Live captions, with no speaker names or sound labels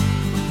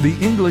The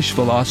English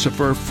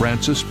philosopher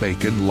Francis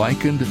Bacon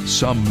likened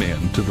some men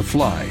to the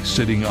fly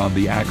sitting on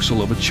the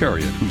axle of a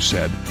chariot who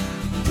said,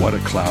 "What a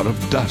cloud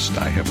of dust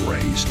I have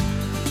raised."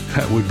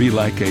 That would be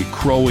like a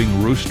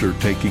crowing rooster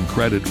taking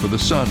credit for the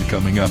sun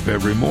coming up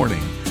every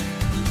morning.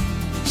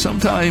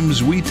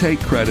 Sometimes we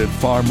take credit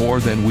far more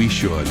than we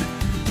should.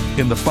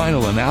 In the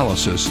final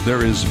analysis,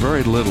 there is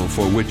very little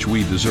for which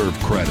we deserve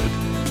credit.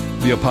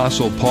 The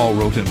Apostle Paul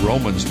wrote in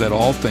Romans that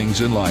all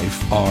things in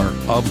life are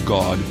of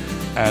God,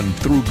 and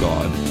through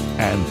God,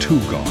 and to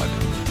God,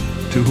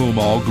 to whom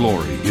all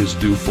glory is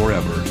due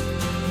forever.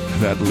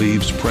 That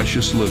leaves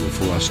precious little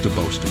for us to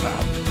boast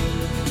about.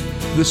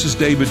 This is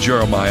David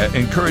Jeremiah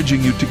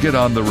encouraging you to get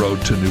on the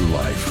road to new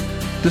life.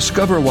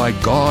 Discover why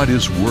God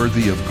is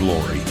worthy of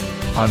glory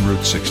on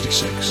Route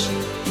 66.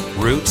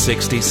 Route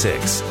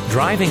 66,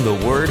 driving the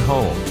word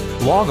home.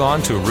 Log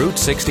on to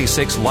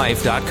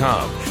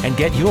Route66Life.com and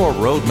get your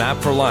roadmap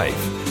for life.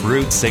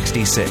 Route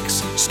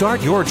 66.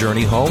 Start your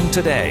journey home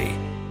today.